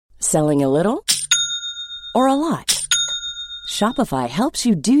Selling a little or a lot? Shopify helps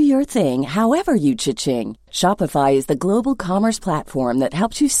you do your thing however you cha-ching. Shopify is the global commerce platform that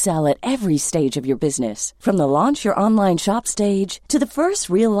helps you sell at every stage of your business. From the launch your online shop stage to the first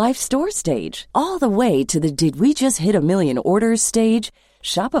real-life store stage, all the way to the did we just hit a million orders stage.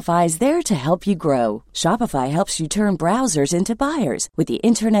 Shopify is there to help you grow. Shopify helps you turn browsers into buyers with the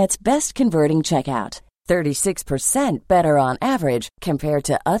internet's best converting checkout. 36% better on average compared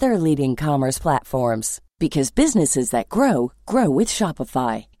to other leading commerce platforms. Because businesses that grow, grow with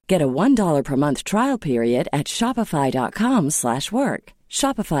Shopify. Get a $1 per month trial period at shopify.com/work.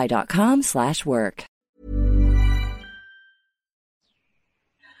 Shopify.com/work.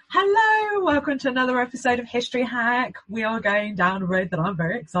 Hello, welcome to another episode of History Hack. We are going down a road that I'm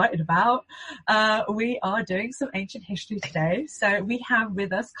very excited about. We are doing some ancient history today. So we have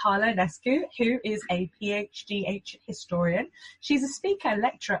with us Carla Enescu, who is a PhD ancient historian. She's a speaker,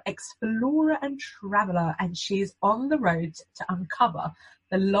 lecturer, explorer and traveller, and she's on the road to uncover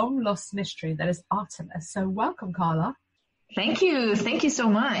the long-lost mystery that is Artemis. So welcome, Carla. Thank you. Thank you so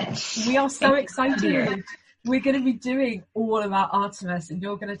much. We are so excited. We're going to be doing all about Artemis, and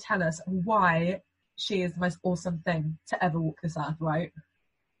you're going to tell us why she is the most awesome thing to ever walk this earth, right?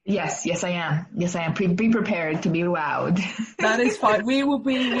 Yes, I am. Be prepared to be wowed. That is fine. We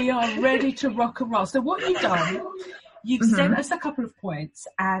are ready to rock and roll. So what you've done, you've sent us a couple of points,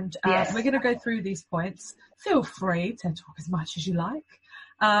 and we're going to go through these points. Feel free to talk as much as you like.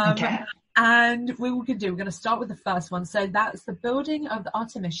 Okay. And we're going to start with the first one. So that's the building of the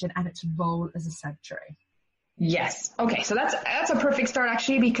Artemision and its role as a sanctuary. Yes. Okay. So that's a perfect start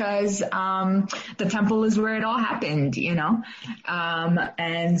actually, because the temple is where it all happened, you know.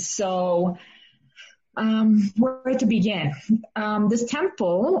 And so where to begin? This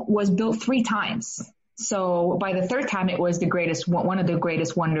temple was built 3 times. So by the 3rd time, it was one of the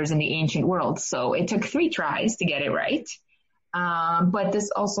greatest wonders in the ancient world. So it took 3 tries to get it right. But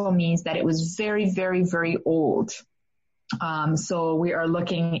this also means that it was very, very, very old. So we are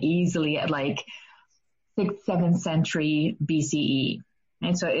looking easily at like 6th, 7th century BCE.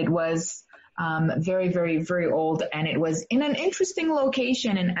 And so it was very, very, very old. And it was in an interesting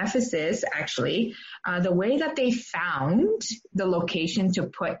location in Ephesus, actually. The way that they found the location to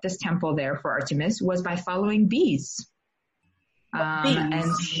put this temple there for Artemis was by following bees.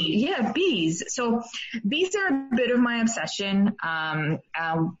 Bees. So bees are a bit of my obsession.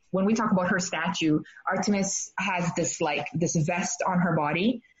 When we talk about her statue, Artemis has this vest on her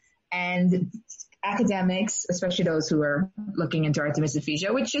body, and academics, especially those who are looking into Artemis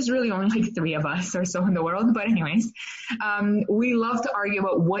Ephesia, which is really only like 3 of us or so in the world. But anyways, we love to argue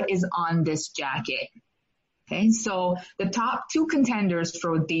about what is on this jacket. Okay. So the top 2 contenders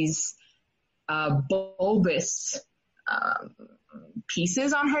for these, bulbous,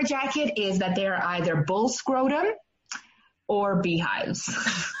 pieces on her jacket is that they are either bull scrotum or beehives.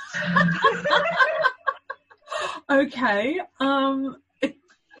 Okay.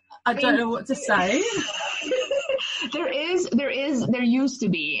 I don't know what to say. There used to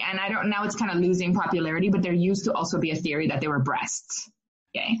be, and I don't, now it's kind of losing popularity, but there used to also be a theory that they were breasts.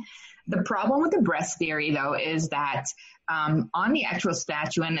 Okay. The problem with the breast theory, though, is that on the actual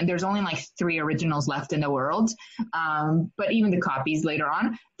statue, and there's only like 3 originals left in the world, but even the copies later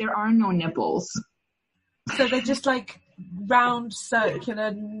on, there are no nipples. So they're just like round,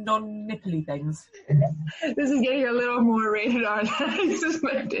 circular, non-nipply things. This is getting a little more rated R than I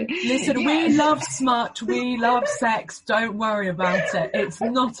suspected. Listen, We love smut, we love sex, don't worry about it. It's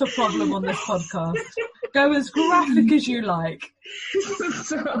not a problem on this podcast. Go as graphic as you like.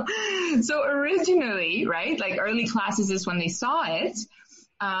 So originally, right, like early classicists, when they saw it,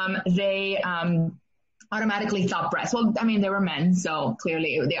 they automatically thought breasts. Well, I mean, they were men, so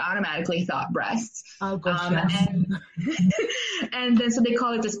clearly they automatically thought breasts. Oh, gosh, yes. And then so they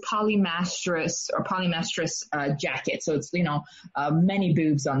call it this polymastrous jacket. So it's, many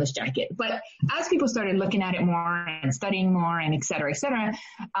boobs on this jacket. But as people started looking at it more and studying more and et cetera,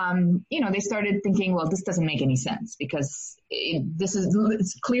 they started thinking, well, this doesn't make any sense because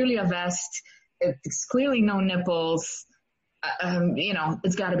it's clearly a vest. It's clearly no nipples.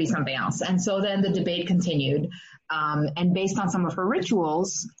 It's got to be something else. And so then the debate continued. And based on some of her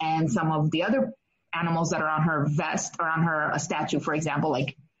rituals and some of the other animals that are on her vest or on her statue, for example,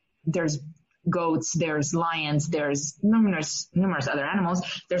 like there's goats, there's lions, there's numerous other animals,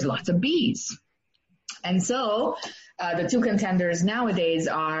 there's lots of bees. And so the 2 contenders nowadays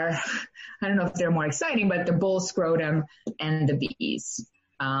are, I don't know if they're more exciting, but the bull scrotum and the bees.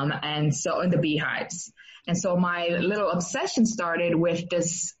 And the beehives. And so my little obsession started with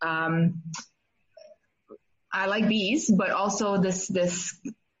this, I like bees, but also this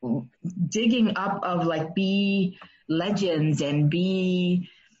digging up of like bee legends and bee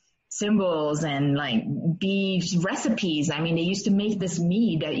symbols and like bee recipes. I mean, they used to make this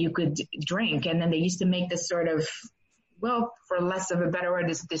mead that you could drink, and then they used to make this sort of, well, for less of a better word,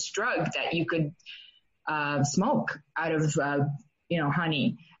 this drug that you could smoke out of,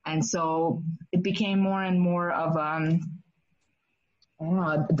 honey. And so it became more and more of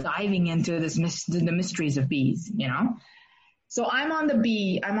diving into the mysteries of bees, So I'm on the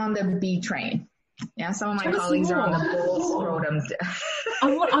bee train. Yeah, some of my colleagues are on the bull scrotum.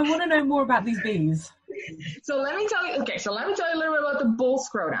 I want to know more about these bees. So let me tell you a little bit about the bull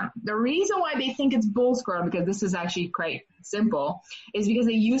scrotum. The reason why they think it's bull scrotum, because this is actually quite simple, is because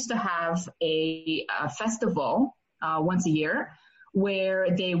they used to have a festival once a year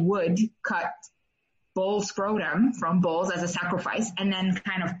where they would cut bull scrotum from bulls as a sacrifice and then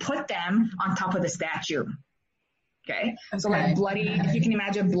kind of put them on top of the statue. Okay. So like bloody, if you can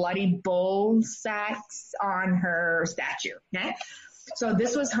imagine bloody bull sacks on her statue. Okay. So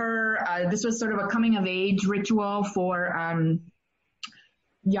this was this was sort of a coming of age ritual for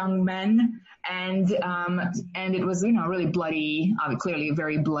young men. And it was, really bloody, clearly a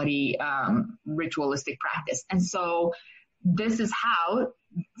very bloody ritualistic practice. And so this is how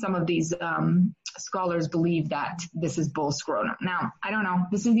some of these scholars believe that this is bull scrotum. Now, I don't know.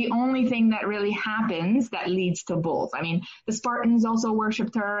 This is the only thing that really happens that leads to bulls. I mean, the Spartans also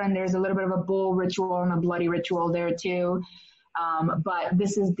worshipped her, and there's a little bit of a bull ritual and a bloody ritual there too. But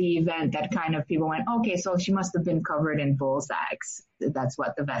this is the event that kind of people went, okay, so she must have been covered in bull sacks. That's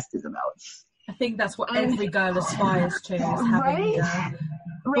what the vest is about. I think that's what every girl aspires to, is having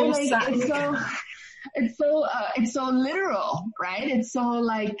bull sack. It's so literal, right? It's so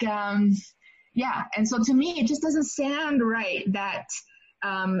like, And so to me, it just doesn't sound right that,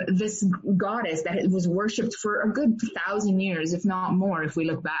 this goddess that was worshipped for a good 1,000 years, if not more, if we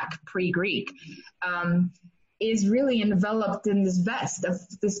look back pre-Greek, is really enveloped in this vest of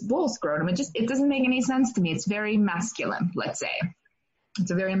this bull scrotum. It doesn't make any sense to me. It's very masculine, let's say.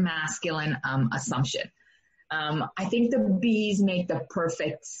 It's a very masculine, assumption. I think the bees make the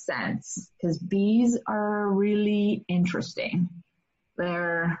perfect sense because bees are really interesting.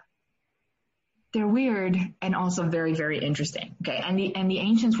 They're weird and also very, very interesting. Okay. And the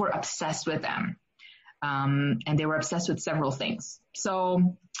ancients were obsessed with them. And they were obsessed with several things.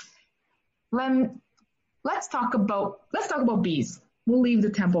 So let's talk about bees. We'll leave the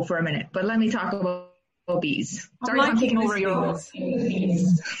temple for a minute, but let me talk about bees. Sorry if I'm taking over your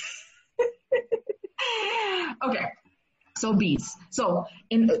bees. Okay, so bees. So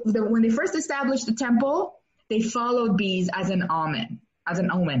when they first established the temple, they followed bees as an omen.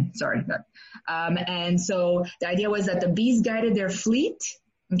 And so the idea was that the bees guided their fleet,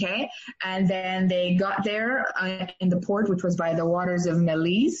 okay, and then they got there in the port, which was by the waters of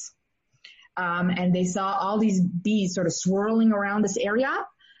Melis, and they saw all these bees sort of swirling around this area,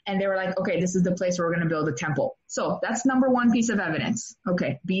 and they were like, okay, this is the place where we're going to build a temple. So that's number one piece of evidence.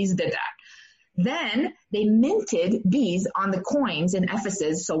 Okay, bees did that. Then they minted bees on the coins in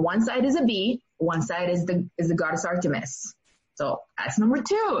Ephesus. So one side is a bee, one side is the goddess Artemis. So that's number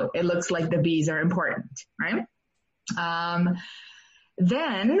two. It looks like the bees are important, right?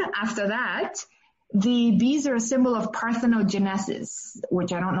 Then after that, the bees are a symbol of parthenogenesis,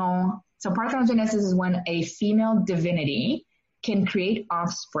 which I don't know. So parthenogenesis is when a female divinity can create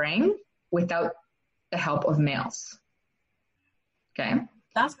offspring without the help of males. Okay.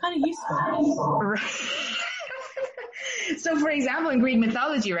 That's kind of useful. So, for example, in Greek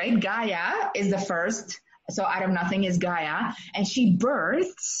mythology, right, Gaia is the first. So out of nothing is Gaia, and she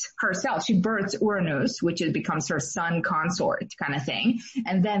births herself. She births Uranus, which becomes her son consort kind of thing.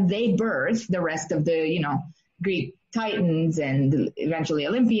 And then they birth the rest of the, Greek Titans and eventually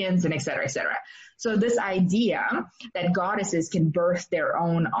Olympians and et cetera, et cetera. So this idea that goddesses can birth their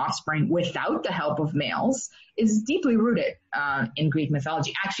own offspring without the help of males is deeply rooted in Greek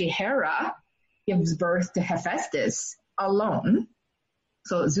mythology. Actually, Hera gives birth to Hephaestus alone.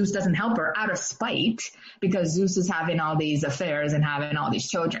 So Zeus doesn't help her out of spite because Zeus is having all these affairs and having all these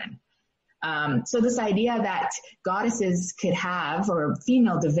children. So this idea that goddesses could have, or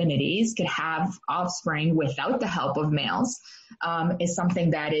female divinities could have offspring without the help of males, is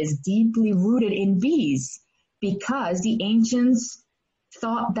something that is deeply rooted in bees, because the ancients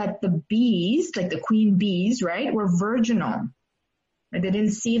thought that the bees, like the queen bees, right, were virginal. They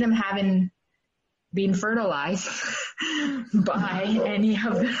didn't see them being fertilized by any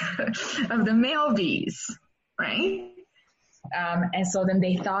of the male bees, right? And so then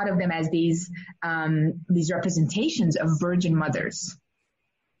they thought of them as these representations of virgin mothers,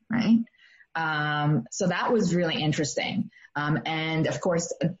 right? So that was really interesting. And of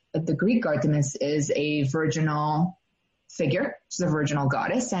course, the Greek Artemis is a virginal figure. She's a virginal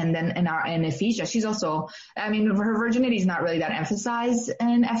goddess. And then in Ephesia, she's also, her virginity is not really that emphasized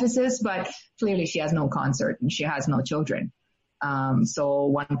in Ephesus, but clearly she has no consort and she has no children. So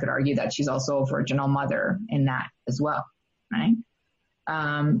one could argue that she's also a virginal mother in that as well, right?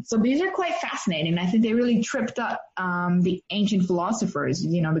 So these are quite fascinating. I think they really tripped up the ancient philosophers,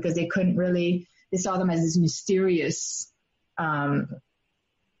 because they saw them as this mysterious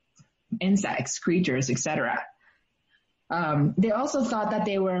insects, creatures, etc. They also thought that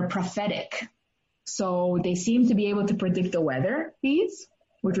they were prophetic. So they seemed to be able to predict the weather, bees,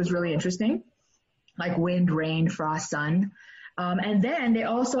 which was really interesting, like wind, rain, frost, sun. And then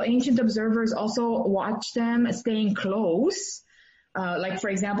ancient observers also watched them staying close. Like, for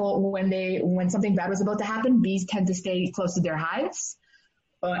example, when something bad was about to happen, bees tend to stay close to their hives,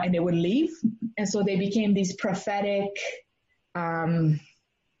 and they would leave. And so they became these prophetic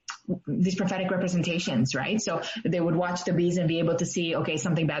representations, right? So they would watch the bees and be able to see, okay,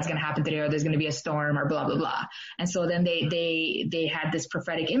 something bad's going to happen today, or there's going to be a storm, or blah, blah, blah. And so then they had this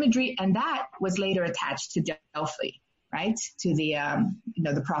prophetic imagery, and that was later attached to Delphi, right? To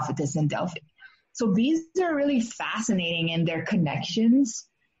the prophetess in Delphi. So bees are really fascinating in their connections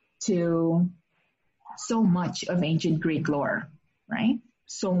to so much of ancient Greek lore, right?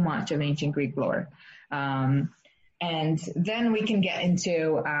 So much of ancient Greek lore. And then we can get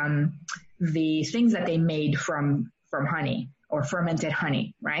into the things that they made from honey or fermented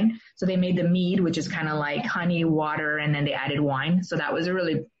honey, right? So they made the mead, which is kind of like honey, water, and then they added wine. So that was a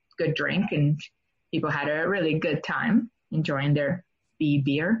really good drink, and people had a really good time enjoying their bee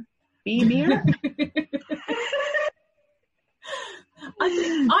beer. Bee beer?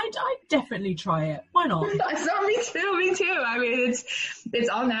 I'd definitely try it. Why not? So me too. I mean, it's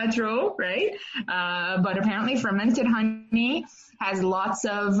all natural, right? But apparently fermented honey has lots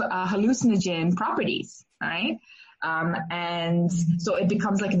of hallucinogen properties, right? And so it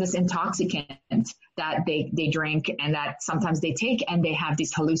becomes like this intoxicant that they drink and that sometimes they take, and they have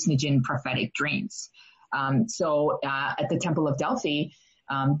these hallucinogen prophetic dreams. So at the Temple of Delphi,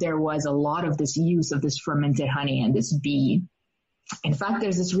 there was a lot of this use of this fermented honey and this bee. In fact,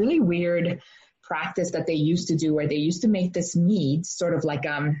 there's this really weird practice that they used to do where they used to make this mead sort of like,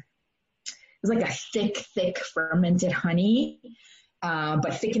 it was like a thick fermented honey,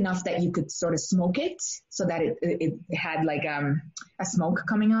 but thick enough that you could sort of smoke it so that it had like a smoke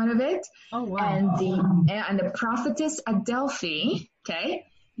coming out of it. Oh, wow. And the prophetess at Delphi, okay,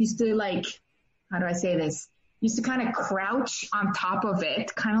 used to like, how do I say this? Used to kind of crouch on top of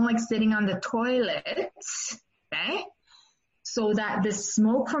it, kind of like sitting on the toilet, okay? So that the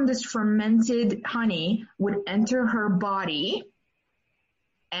smoke from this fermented honey would enter her body,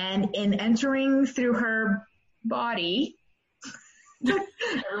 and in entering through her body,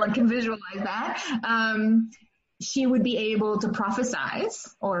 everyone can visualize that, she would be able to prophesize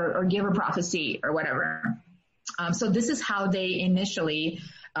or give a prophecy or whatever. So this is how they initially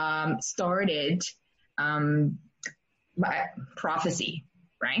started prophecy,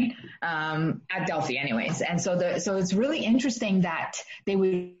 right? At Delphi anyways. And so it's really interesting that they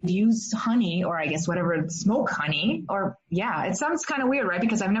would use honey, or I guess whatever, smoke honey, or it sounds kind of weird, right?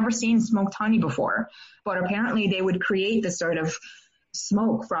 Because I've never seen smoked honey before, but apparently they would create this sort of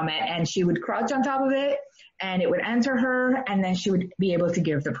smoke from it, and she would crouch on top of it and it would enter her, and then she would be able to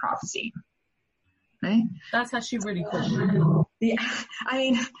give the prophecy. Right? That's actually really cool. Yeah. I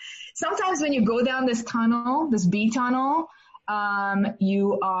mean, sometimes when you go down this tunnel, this bee tunnel, some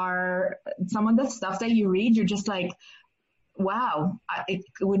of the stuff that you read, you're just like, wow, it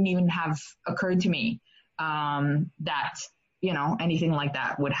wouldn't even have occurred to me, that, anything like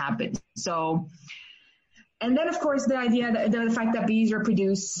that would happen. So, and then of course the idea that the fact that bees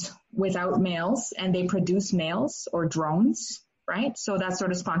reproduce without males, and they produce males or drones, right? So that's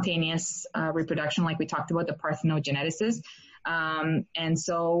sort of spontaneous reproduction, like we talked about, the parthenogenesis. And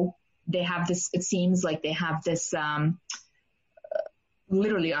so they have this, it seems like they have this,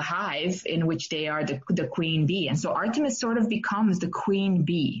 literally a hive in which they are the queen bee. And so Artemis sort of becomes the queen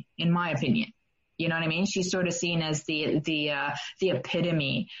bee, in my opinion. You know what I mean? She's sort of seen as the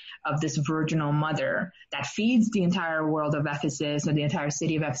epitome of this virginal mother that feeds the entire world of Ephesus, or the entire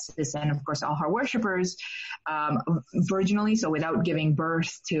city of Ephesus, and of course all her worshippers, virginally, so without giving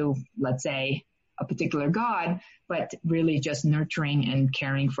birth to, let's say, a particular god, but really just nurturing and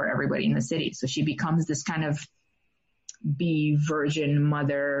caring for everybody in the city. So she becomes this kind of bee virgin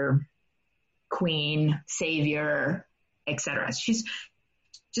mother, queen, savior, etc. She's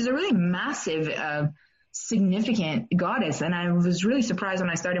a really massive, significant goddess. And I was really surprised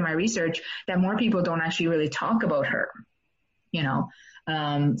when I started my research that more people don't actually really talk about her.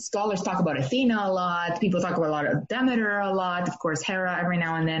 Scholars talk about Athena a lot. People talk about a lot of Demeter a lot. Of course, Hera every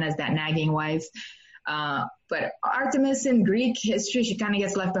now and then as that nagging wife. But Artemis in Greek history, she kind of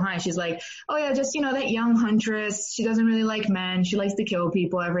gets left behind. She's like, oh yeah, just, that young huntress. She doesn't really like men. She likes to kill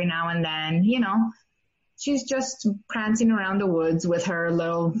people every now and then, She's just prancing around the woods with her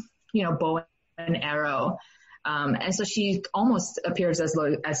little, bow and arrow. And so she almost appears as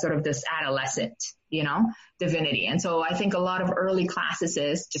sort of this adolescent, divinity. And so I think a lot of early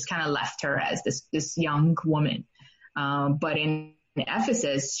classicists just kind of left her as this young woman. But in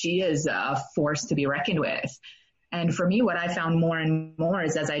Ephesus, she is a force to be reckoned with. And for me, what I found more and more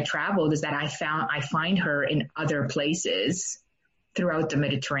is as I traveled is that I find her in other places throughout the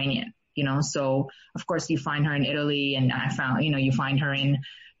Mediterranean, so of course you find her in Italy, and I found, you find her in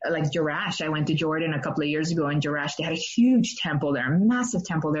like Jerash. I went to Jordan a couple of years ago, and Jerash, they had a huge temple there, a massive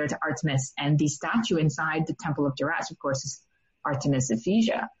temple there to Artemis. And the statue inside the temple of Jerash, of course, is Artemis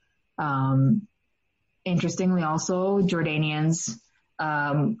Ephesia. Interestingly, also, Jordanians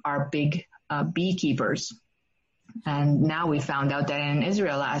are big beekeepers. And now we found out that in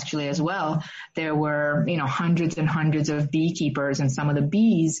Israel, actually, as well, there were, hundreds and hundreds of beekeepers, and some of the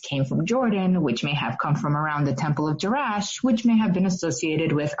bees came from Jordan, which may have come from around the temple of Jerash, which may have been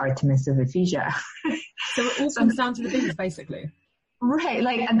associated with Artemis of Ephesia. So it all comes down to the bees, basically. Right.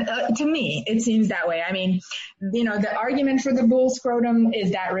 Like, to me, it seems that way. I mean, the argument for the bull scrotum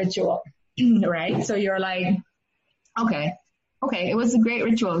is that ritual, right? So you're like, okay, it was a great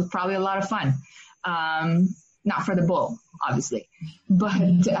ritual. It was probably a lot of fun. Not for the bull, obviously, but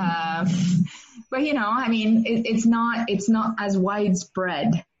it's not as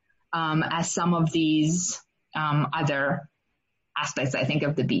widespread, as some of these, other aspects, I think,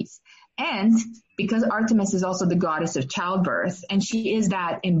 of the bees. And because Artemis is also the goddess of childbirth, and she is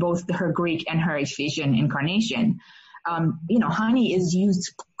that in both her Greek and her Ephesian incarnation, honey is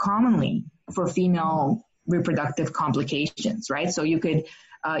used commonly for female reproductive complications, right? So you could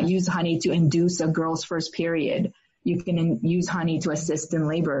use honey to induce a girl's first period. You can use honey to assist in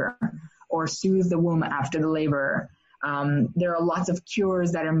labor or soothe the womb after the labor. There are lots of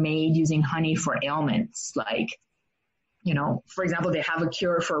cures that are made using honey for ailments. Like, for example, they have a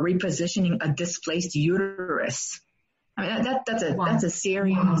cure for repositioning a displaced uterus. I mean, that's a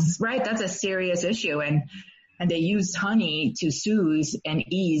serious, right? That's a serious issue. And they use honey to soothe and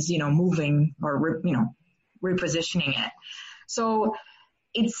ease, moving or, repositioning it. So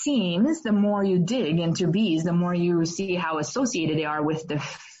it seems the more you dig into bees, the more you see how associated they are with the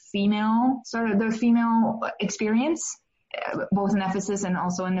female experience, both in Ephesus and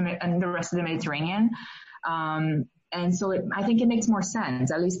also in the rest of the Mediterranean. And so I think it makes more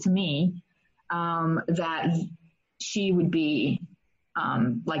sense, at least to me, that she would be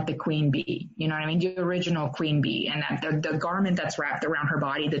like the queen bee, you know what I mean? The original queen bee, and that the garment that's wrapped around her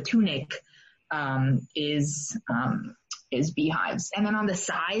body, the tunic, is beehives. And then on the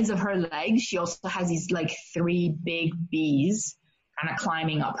sides of her legs, she also has these like 3 big bees kind of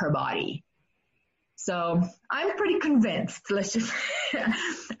climbing up her body. So I'm pretty convinced,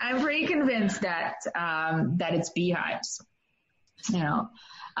 I'm pretty convinced that it's beehives, and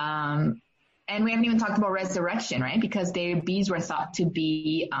we haven't even talked about resurrection, right? Because bees were thought to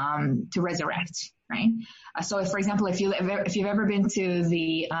be, to resurrect, right? So if, for example, if you've ever been to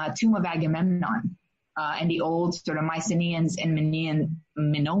the tomb of Agamemnon, and the old sort of Mycenaean and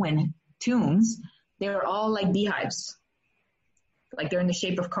Minoan tombs, they're all like beehives. Like they're in the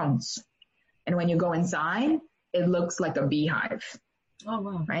shape of cones. And when you go inside, it looks like a beehive. Oh,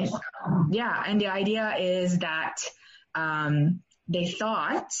 wow. Right? Yeah. And the idea is that they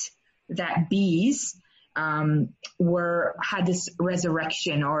thought that bees had this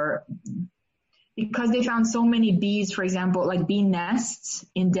resurrection, or because they found so many bees, for example, like bee nests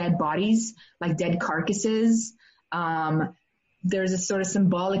in dead bodies, like dead carcasses. There's a sort of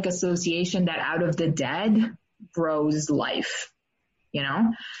symbolic association that out of the dead grows life,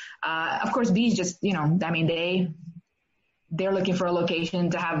 Of course, bees just, they're looking for a location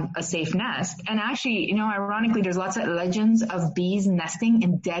to have a safe nest. And actually, ironically, there's lots of legends of bees nesting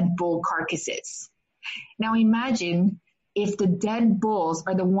in dead bull carcasses. Now imagine if the dead bulls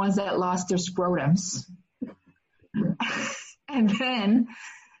are the ones that lost their scrotums. And then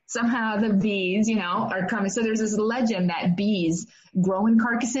somehow the bees, are coming. So there's this legend that bees grow in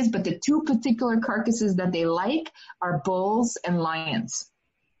carcasses, but the 2 particular carcasses that they like are bulls and lions,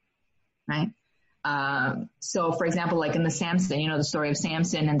 right? So for example, like in the Samson, the story of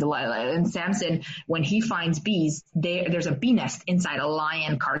Samson and Delilah, and Samson, when he finds bees, there's a bee nest inside a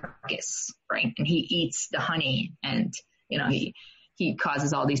lion carcass, right? And he eats the honey, and, he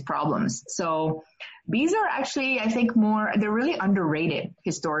causes all these problems. So Bees are actually, I think, they're really underrated,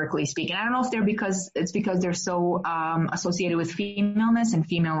 historically speaking. I don't know if it's because they're so associated with femaleness and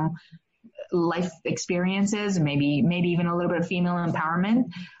female life experiences, maybe even a little bit of female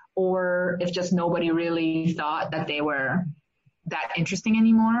empowerment, or if just nobody really thought that they were that interesting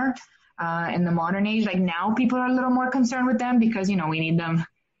anymore in the modern age. Like now people are a little more concerned with them because, we need them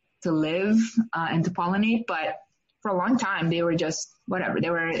to live and to pollinate. But for a long time, they were just whatever. They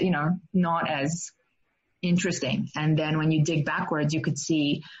were, not as interesting. And then when you dig backwards, you could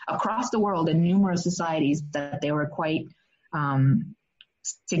see across the world in numerous societies that they were quite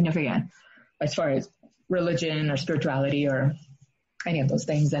significant as far as religion or spirituality or any of those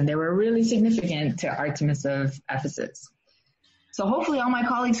things. And they were really significant to Artemis of Ephesus. So hopefully all my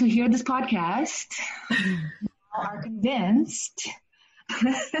colleagues who hear this podcast are convinced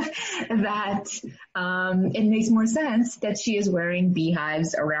that it makes more sense that she is wearing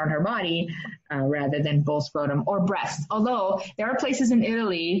beehives around her body rather than bull scrotum or breasts. Although there are places in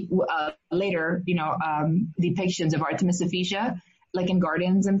Italy later, depictions of Artemis Ephesia, like in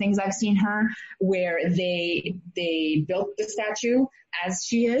gardens and things I've seen her, where they built the statue as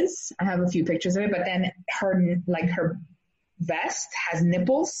she is. I have a few pictures of it, but then her vest has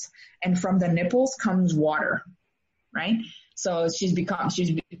nipples, and from the nipples comes water, right? So she's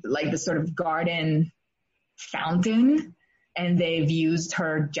like this sort of garden fountain, and they've used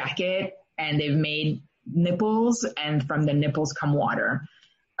her jacket and they've made nipples, and from the nipples come water.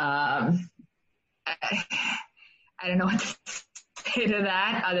 I don't know what to say to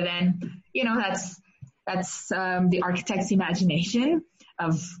that other than, that's the architect's imagination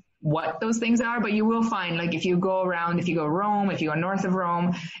of what those things are. But you will find, like, if you go Rome, if you go north of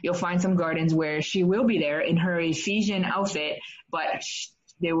Rome, you'll find some gardens where she will be there in her Ephesian outfit, but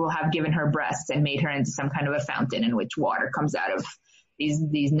they will have given her breasts and made her into some kind of a fountain in which water comes out of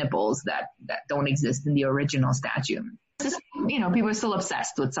these nipples that don't exist in the original statue. People are still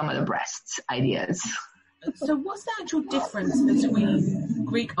obsessed with some of the breasts ideas. So what's the actual difference between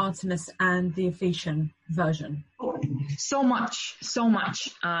Greek Artemis and the Ephesian version? So much.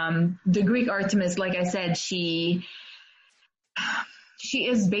 The Greek Artemis, like I said, she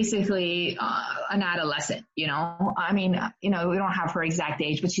is basically an adolescent, I mean, we don't have her exact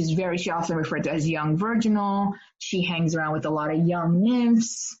age, but she's often referred to as young virginal. She hangs around with a lot of young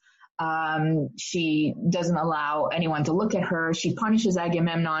nymphs. She doesn't allow anyone to look at her. She punishes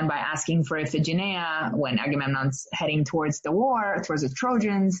Agamemnon by asking for Iphigenia when Agamemnon's heading towards the war, towards the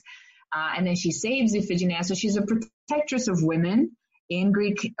Trojans. And then she saves Iphigenia. So she's a protectress of women in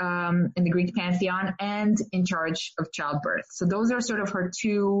the Greek pantheon and in charge of childbirth. So those are sort of her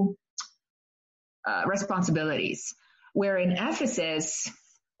two responsibilities. Where in Ephesus,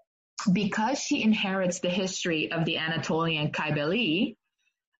 because she inherits the history of the Anatolian Cybele,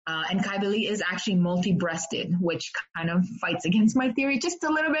 and Cybele is actually multi-breasted, which kind of fights against my theory just a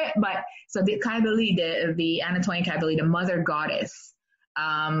little bit. But so the Cybele, the Anatolian Cybele, the mother goddess,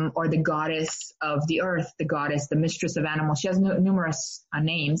 or the goddess of the earth, the mistress of animals. She has numerous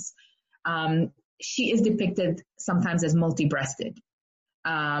names. She is depicted sometimes as multi-breasted.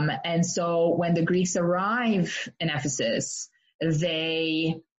 And so when the Greeks arrive in Ephesus,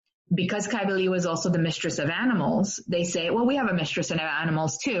 because Cybele was also the mistress of animals, they say, well, we have a mistress of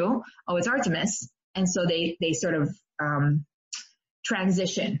animals too. Oh, it's Artemis. And so they sort of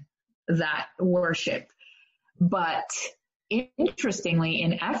transition that worship. But interestingly,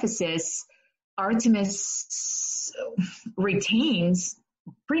 in Ephesus, Artemis retains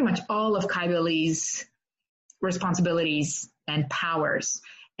pretty much all of Cybele's responsibilities and powers.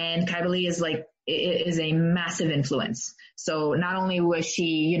 And Cybele is a massive influence. So not only was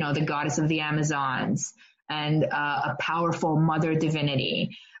she, the goddess of the Amazons and a powerful mother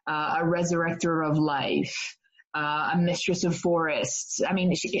divinity, a resurrector of life, a mistress of forests. I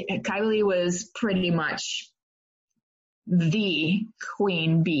mean, Cybele was pretty much the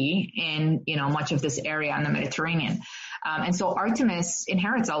queen bee in, much of this area in the Mediterranean. And so Artemis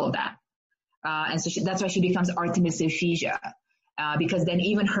inherits all of that. And so that's why she becomes Artemis Ephesia. Because then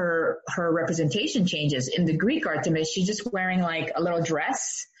even her representation changes. In the Greek Artemis, she's just wearing like a little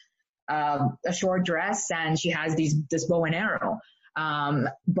dress, a short dress, and she has this bow and arrow.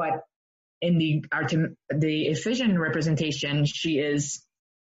 But in the Ephesian representation, she is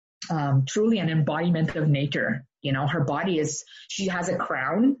truly an embodiment of nature. Her body she has a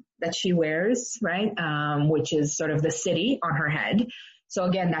crown that she wears, right? Which is sort of the city on her head. So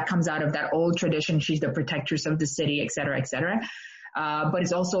again, that comes out of that old tradition. She's the protectress of the city, et cetera, et cetera. But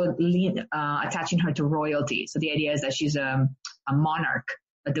it's also attaching her to royalty. So the idea is that she's a monarch,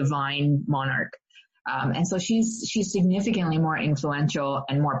 a divine monarch. And so she's significantly more influential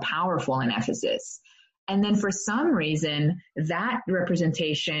and more powerful in Ephesus. And then for some reason, that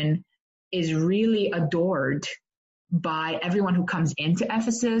representation is really adored by everyone who comes into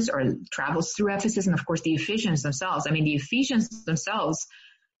Ephesus or travels through Ephesus. And of course, the Ephesians themselves. I mean, the Ephesians themselves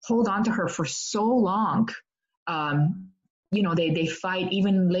hold on to her for so long. They fight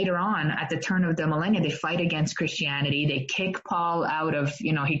even later on at the turn of the millennia. They fight against Christianity. They kick Paul out of,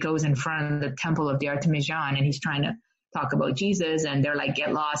 he goes in front of the temple of the Artemision and he's trying to talk about Jesus, and they're like,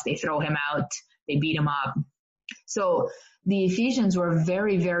 get lost. They throw him out. They beat him up. So the Ephesians were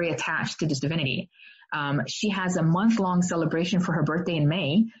very, very attached to this divinity. She has a month-long celebration for her birthday in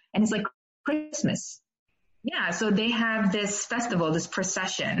May, and it's like Christmas. Yeah, so they have this festival, this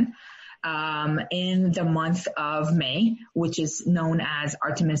procession, in the month of May, which is known as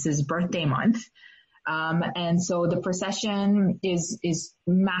Artemis's birthday month. And so the procession is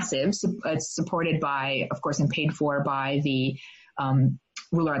massive. It's supported by, of course, and paid for by the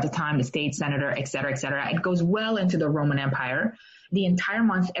ruler at the time, the state senator, et cetera, et cetera. It goes well into the Roman Empire. The entire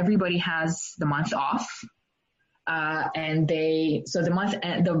month, everybody has the month off. The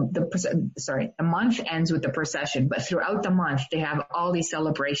month ends with the procession, but throughout the month, they have all these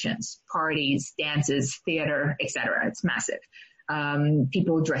celebrations, parties, dances, theater, et cetera. It's massive.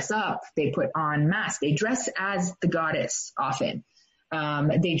 People dress up, they put on masks, they dress as the goddess often.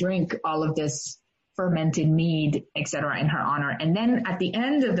 They drink all of this fermented mead, et cetera, in her honor. And then at the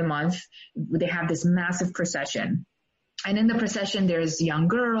end of the month, they have this massive procession. And in the procession, there's young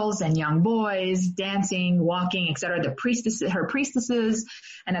girls and young boys dancing, walking, et cetera, her priestesses.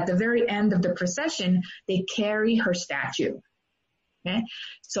 And at the very end of the procession, they carry her statue. Okay.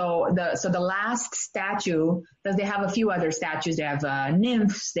 So the last statue, they have a few other statues. They have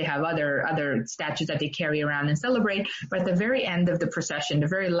nymphs. They have other statues that they carry around and celebrate. But at the very end of the procession, the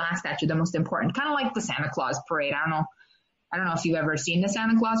very last statue, the most important, kind of like the Santa Claus parade. I don't know if you've ever seen the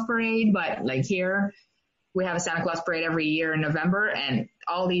Santa Claus parade, but like here, we have a Santa Claus parade every year in November, and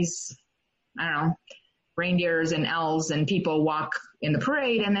all these, reindeers and elves and people walk in the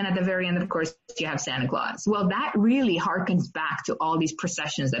parade. And then at the very end, of course, you have Santa Claus. Well, that really harkens back to all these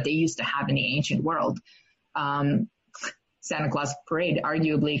processions that they used to have in the ancient world. Santa Claus parade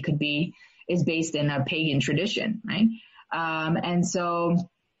arguably is based in a pagan tradition, right? And so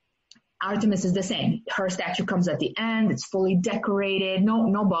Artemis is the same. Her statue comes at the end. It's fully decorated.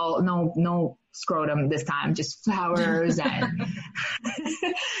 No ball, no scrotum this time, just flowers and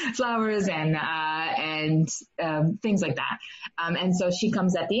things like that. And so she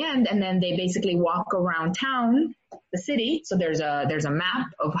comes at the end, and then they basically walk around town, the city. So there's a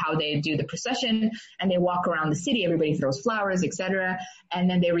map of how they do the procession, and they walk around the city. Everybody throws flowers, etc. And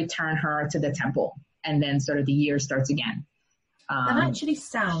then they return her to the temple, and then sort of the year starts again. That actually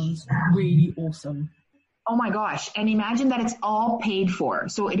sounds really awesome. Oh my gosh. And imagine that it's all paid for.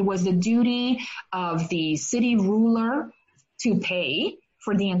 So it was the duty of the city ruler to pay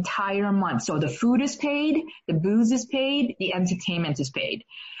for the entire month. So the food is paid, the booze is paid, the entertainment is paid.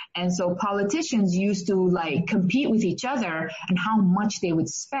 And so politicians used to compete with each other and how much they would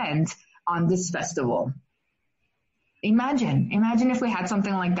spend on this festival. Imagine if we had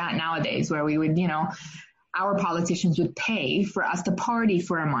something like that nowadays, where we would, our politicians would pay for us to party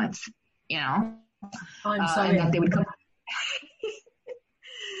for a month, I'm sorry. And that they would come.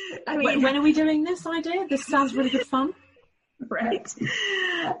 When are we doing this idea? This sounds really good fun. Right.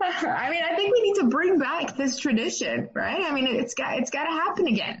 I think we need to bring back this tradition, right? It's got to happen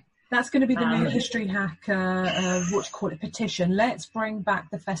again. That's going to be the new history hack, petition. Let's bring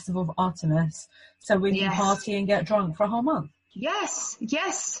back the Festival of Artemis so we can party and get drunk for a whole month. Yes.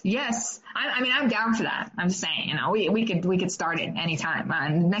 I'm down for that. I'm just saying, we could start it anytime.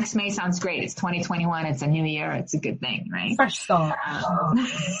 Next May sounds great. It's 2021. It's a new year. It's a good thing, right? Fresh start.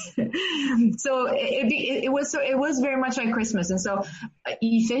 So it was very much like Christmas. And so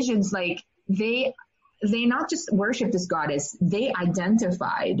Ephesians, they not just worshiped this goddess, they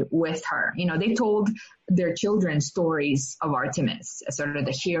identified with her. They told their children stories of Artemis as sort of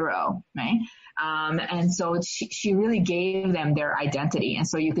the hero, right? And so she really gave them their identity. And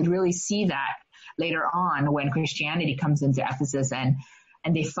so you could really see that later on when Christianity comes into Ephesus and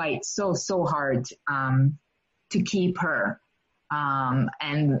they fight so hard to keep her.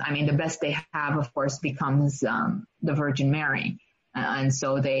 The best they have, of course, becomes the Virgin Mary. And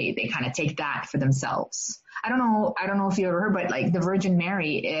so they kind of take that for themselves. I don't know if you ever heard, but the Virgin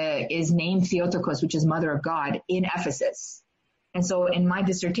Mary is named Theotokos, which is Mother of God, in Ephesus. And so in my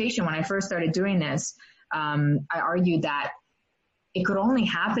dissertation, when I first started doing this, I argued that it could only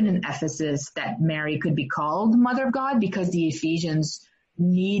happen in Ephesus that Mary could be called Mother of God because the Ephesians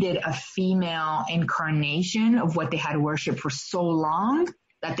needed a female incarnation of what they had worshipped for so long.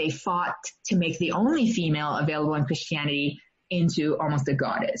 that they fought to make the only female available in Christianity into almost a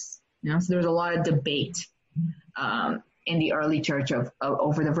goddess. You know, so there's a lot of debate in the early church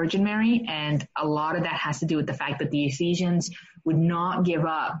over the Virgin Mary, and a lot of that has to do with the fact that the Ephesians would not give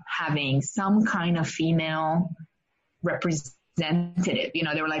up having some kind of female representative. You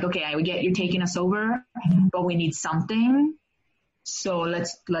know, they were like, okay, we get you're taking us over, but we need something. So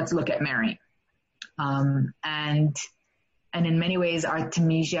let's look at Mary. And in many ways,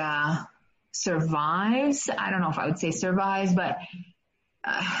 Artemisia survives. I don't know if I would say survives, but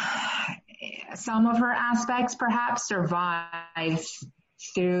some of her aspects perhaps survive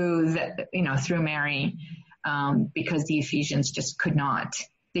through Mary, because the Ephesians just could not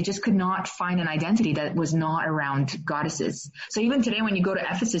find an identity that was not around goddesses. So even today, when you go to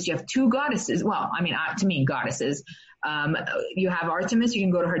Ephesus, you have two goddesses. Well, I mean, to me, goddesses. You have Artemis, you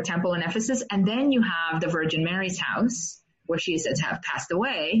can go to her temple in Ephesus, and then you have the Virgin Mary's house, where she is said to have passed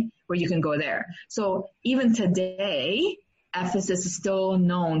away, where you can go there. So even today, Ephesus is still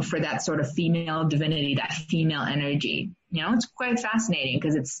known for that sort of female divinity, that female energy. You know, it's quite fascinating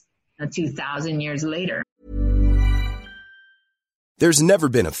because it's 2,000 years later. There's never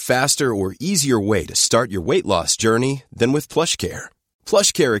been a faster or easier way to start your weight loss journey than with PlushCare.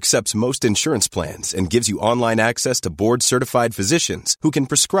 PlushCare accepts most insurance plans and gives you online access to board-certified physicians who can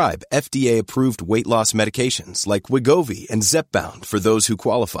prescribe FDA-approved weight loss medications like Wegovy and Zepbound for those who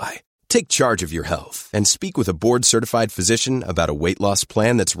qualify. Take charge of your health and speak with a board-certified physician about a weight loss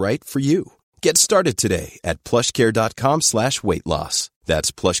plan that's right for you. Get started today at plushcare.com/weightloss.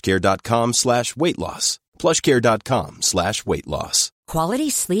 That's plushcare.com/weightloss. plushcare.com/weightloss. Quality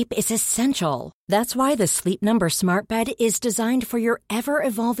sleep is essential. That's why the Sleep Number Smart Bed is designed for your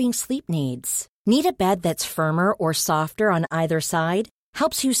ever-evolving sleep needs. Need a bed that's firmer or softer on either side?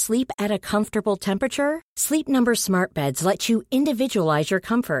 Helps you sleep at a comfortable temperature? Sleep Number Smart Beds let you individualize your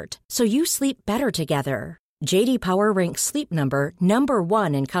comfort, so you sleep better together. J.D. Power ranks Sleep Number number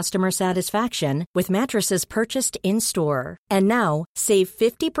 1 in customer satisfaction with mattresses purchased in-store. And now, save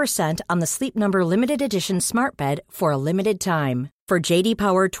 50% on the Sleep Number Limited Edition Smart Bed for a limited time. For J.D.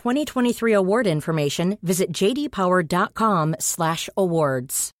 Power 2023 award information, visit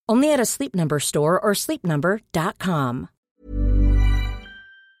jdpower.com/awards. Only at a Sleep Number store or sleepnumber.com.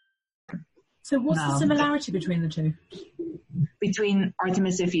 So what's the similarity between the two? Between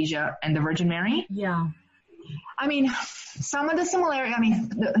Artemis Ephesia and the Virgin Mary? Yeah. I mean, some of the similarity,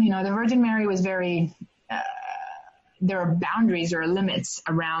 the Virgin Mary was very, there are boundaries or limits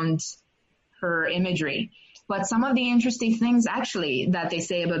around her imagery. But some of the interesting things actually that they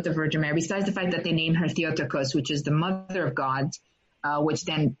say about the Virgin Mary, besides the fact that they name her Theotokos, which is the mother of God, which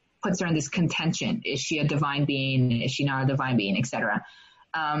then puts her in this contention. Is she a divine being? Is she not a divine being, etc.?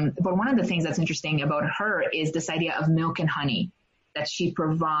 But one of the things that's interesting about her is this idea of milk and honey, that she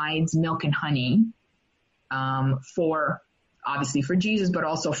provides milk and honey obviously for Jesus, but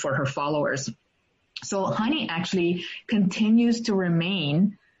also for her followers. So honey actually continues to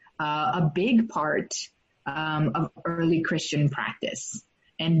remain a big part of early Christian practice.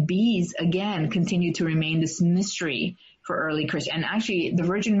 And bees, again, continue to remain this mystery for early Christian. And actually, the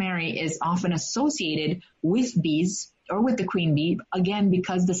Virgin Mary is often associated with bees or with the queen bee, again,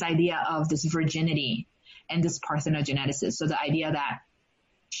 because this idea of this virginity and this parthenogenesis. So the idea that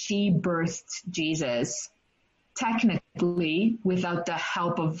she birthed Jesus technically without the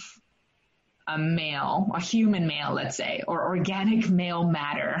help of a human male, let's say, or organic male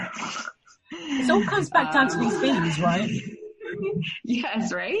matter. It all comes back down to these bees, right?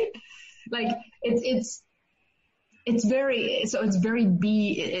 Yes, right? Like it's very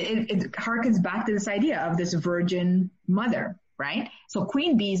bee. It harkens back to this idea of this virgin mother, right? So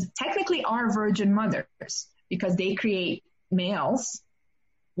queen bees technically are virgin mothers because they create males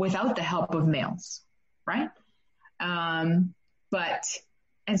without the help of males, right?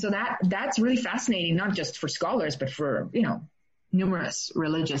 So that's really fascinating, not just for scholars, but for, numerous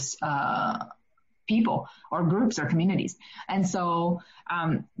religious, people or groups or communities. And so,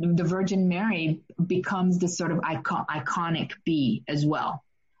 the Virgin Mary becomes this sort of iconic bee as well.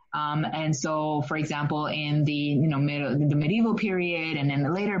 And so, for example, in the medieval period and in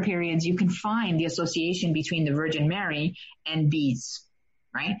the later periods, you can find the association between the Virgin Mary and bees,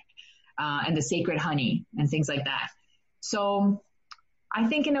 right? And the sacred honey and things like that. So I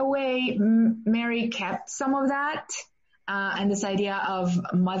think in a way, Mary kept some of that, and this idea of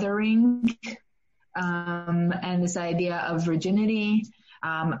mothering, and this idea of virginity,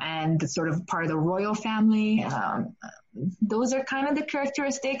 and the sort of part of the royal family. Those are kind of the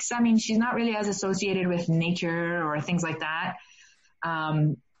characteristics. I mean, she's not really as associated with nature or things like that.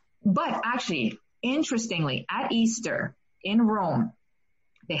 But actually, interestingly, at Easter in Rome,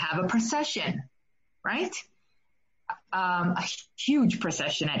 They have a procession, right? A huge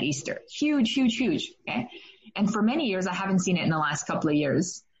procession at Easter. Huge. Okay. And for many years, I haven't seen it in the last couple of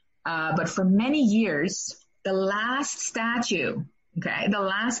years. But for many years, the last statue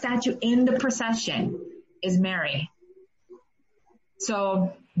in the procession is Mary.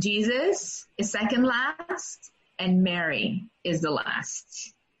 So Jesus is second last and Mary is the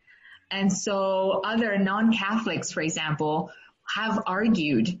last. And so other non-Catholics, for example, have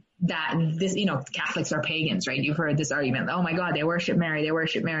argued that this, Catholics are pagans, right? You've heard this argument. Oh my God, they worship Mary,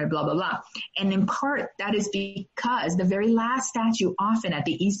 blah, blah, blah. And in part, that is because the very last statue often at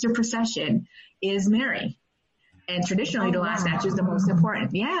the Easter procession is Mary. And traditionally, the last statue is the most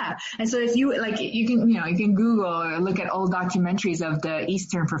important. Yeah. And so if you you can Google or look at old documentaries of the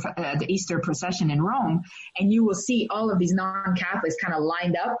Easter procession in Rome, and you will see all of these non-Catholics kind of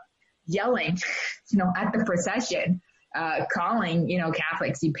lined up, yelling, at the procession, calling,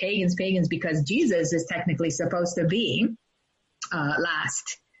 Catholics, you pagans, because Jesus is technically supposed to be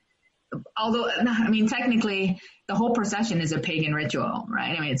last. Although, technically, the whole procession is a pagan ritual,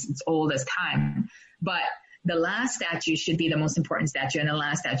 right? It's old as time, but the last statue should be the most important statue, and the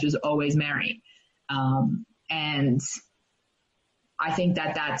last statue is always Mary. And I think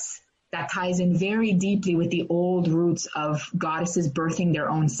that ties in very deeply with the old roots of goddesses birthing their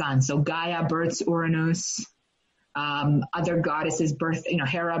own sons. So Gaia births Uranus, other goddesses birth,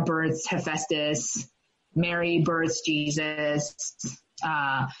 Hera births Hephaestus, Mary births Jesus.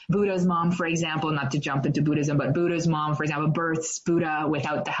 Buddha's mom, for example, not to jump into Buddhism, but Buddha's mom, for example, births Buddha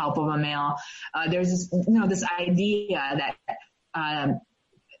without the help of a male. There's this idea that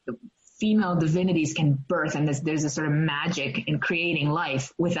female divinities can birth, and there's a sort of magic in creating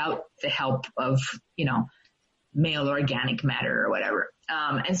life without the help of, male organic matter or whatever.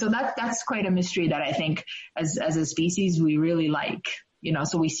 And so that's quite a mystery that I think as a species we really like.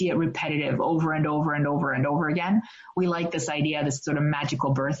 So we see it repetitive over and over and over and over again. We like this idea, this sort of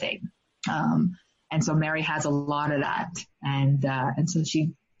magical birthing. And so Mary has a lot of that. And so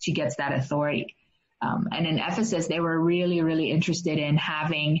she gets that authority. And in Ephesus, they were really, really interested in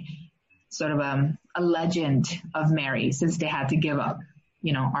having sort of a legend of Mary, since they had to give up,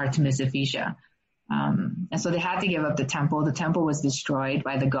 Artemis Ephesia. And so they had to give up the temple. The temple was destroyed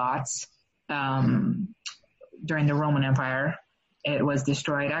by the Goths during the Roman Empire. It was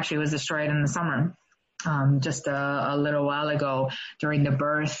destroyed. Actually, it was destroyed in the summer, just a little while ago during the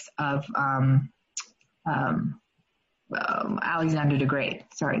birth of Alexander the Great.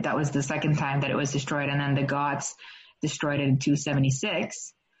 Sorry, that was the second time that it was destroyed. And then the Goths destroyed it in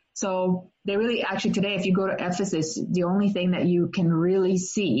 276. So they really, actually today, if you go to Ephesus, the only thing that you can really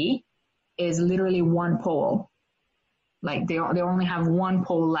see is literally one pole. Like they only have one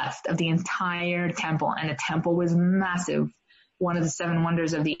pole left of the entire temple. And the temple was massive. One of the 7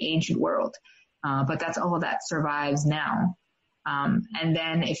 wonders of the ancient world. But that's all that survives now. And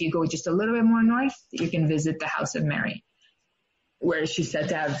then if you go just a little bit more north, you can visit the House of Mary, where she's said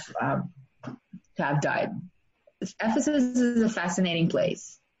to have died. Ephesus is a fascinating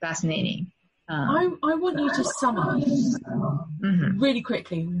place. Fascinating. I want you to sum up really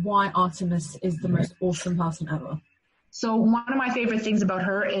quickly why Artemis is the most awesome person ever. So one of my favorite things about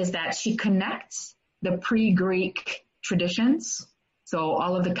her is that she connects the pre-Greek traditions. So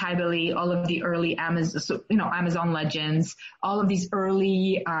all of the Kybele, all of the early Amazon legends, all of these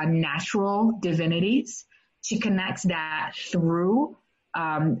early natural divinities. She connects that through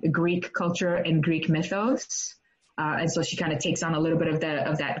Greek culture and Greek mythos. And so she kind of takes on a little bit of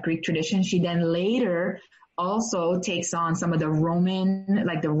that Greek tradition. She then later also takes on some of the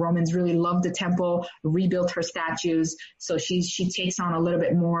the Romans really loved the temple, rebuilt her statues. So she takes on a little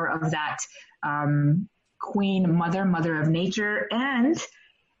bit more of that queen, mother of nature. And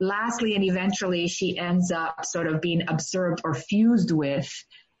lastly, and eventually she ends up sort of being observed or fused with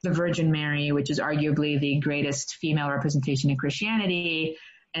the Virgin Mary, which is arguably the greatest female representation in Christianity.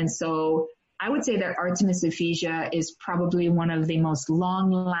 And so I would say that Artemis Ephesia is probably one of the most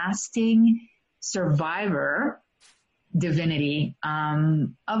long-lasting survivor divinity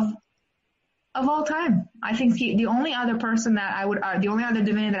of all time. I think the only other person that the only other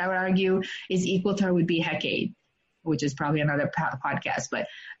divinity that I would argue is equal to her would be Hecate, which is probably another podcast. But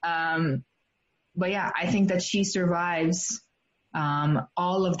yeah, I think that she survives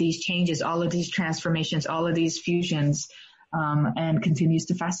all of these changes, all of these transformations, all of these fusions, and continues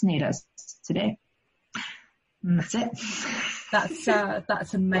to fascinate us today. And that's it.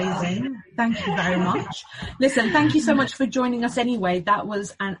 That's amazing. Thank you very much. Listen, thank you so much for joining us anyway. That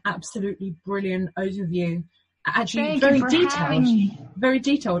was an absolutely brilliant overview. Actually, very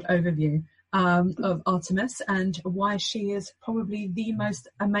detailed overview of Artemis and why she is probably the most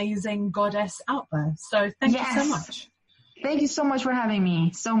amazing goddess out there. So thank you so much. Thank you so much for having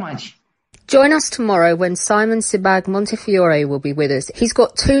me. So much. Join us tomorrow when Simon Sebag Montefiore will be with us. He's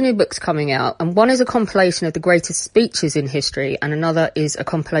got 2 new books coming out, and one is a compilation of the greatest speeches in history, and another is a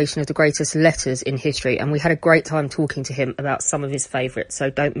compilation of the greatest letters in history. And we had a great time talking to him about some of his favourites, so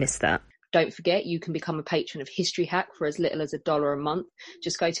don't miss that. Don't forget, you can become a patron of History Hack for as little as $1 a month.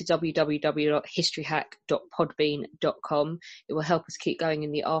 Just go to www.historyhack.podbean.com. It will help us keep going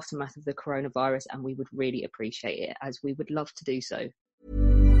in the aftermath of the coronavirus, and we would really appreciate it, as we would love to do so.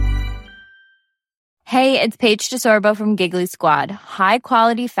 Hey, it's Paige DeSorbo from Giggly Squad. High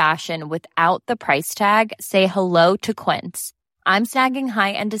quality fashion without the price tag. Say hello to Quince. I'm snagging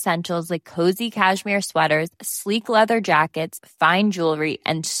high-end essentials like cozy cashmere sweaters, sleek leather jackets, fine jewelry,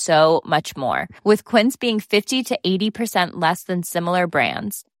 and so much more. With Quince being 50 to 80% less than similar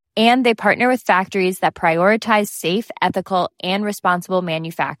brands. And they partner with factories that prioritize safe, ethical, and responsible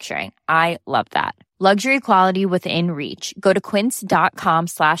manufacturing. I love that. Luxury quality within reach. Go to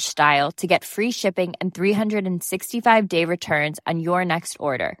quince.com/style to get free shipping and 365-day returns on your next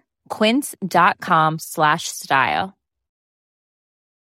order. Quince.com/style.